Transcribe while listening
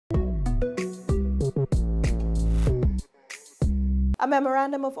A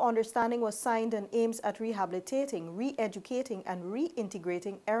memorandum of understanding was signed and aims at rehabilitating, re-educating and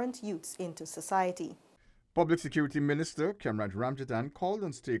reintegrating errant youths into society. Public Security Minister Kemraj Ramjatan called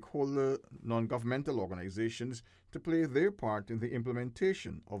on stakeholder non-governmental organizations to play their part in the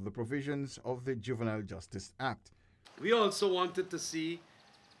implementation of the provisions of the Juvenile Justice Act. We also wanted to see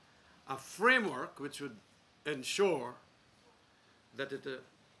a framework which would ensure that it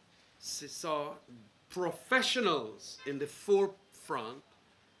saw professionals in the forefront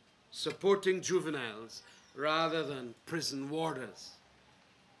supporting juveniles rather than prison warders.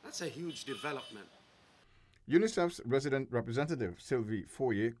 That's a huge development. UNICEF's resident representative, Sylvie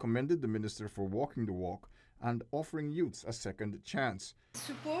Foyer, commended the minister for walking the walk and offering youths a second chance.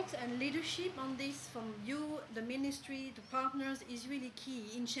 Support and leadership on this from you, the ministry, the partners is really key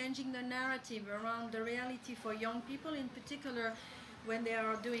in changing the narrative around the reality for young people, in particular when they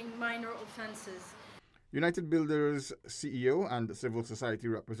are doing minor offenses. United Builders CEO and civil society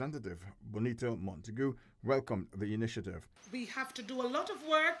representative Bonita Montague welcomed the initiative. We have to do a lot of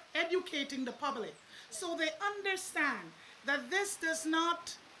work educating the public so they understand that this does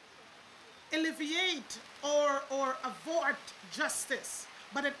not alleviate or avert justice,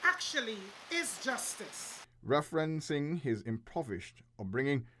 but it actually is justice. Referencing his impoverished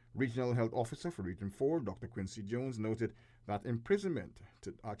upbringing, Regional Health Officer for Region 4, Dr. Quincy Jones, noted that imprisonment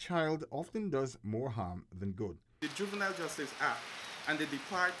to a child often does more harm than good. The Juvenile Justice Act and the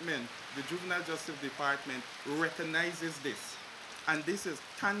Juvenile Justice Department recognizes this, and this is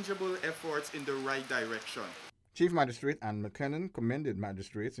tangible efforts in the right direction. Chief Magistrate Anne McKinnon commended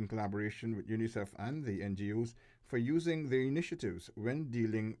magistrates in collaboration with UNICEF and the NGOs for using their initiatives when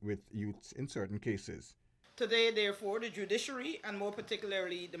dealing with youths in certain cases. Today, therefore, the judiciary, and more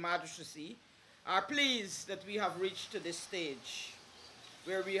particularly the magistracy, are pleased that we have reached to this stage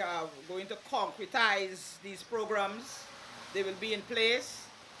where we are going to concretize these programs. They will be in place,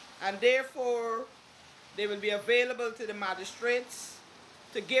 and therefore they will be available to the magistrates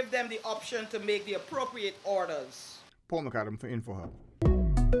to give them the option to make the appropriate orders. Paul McAdam for InfoHub.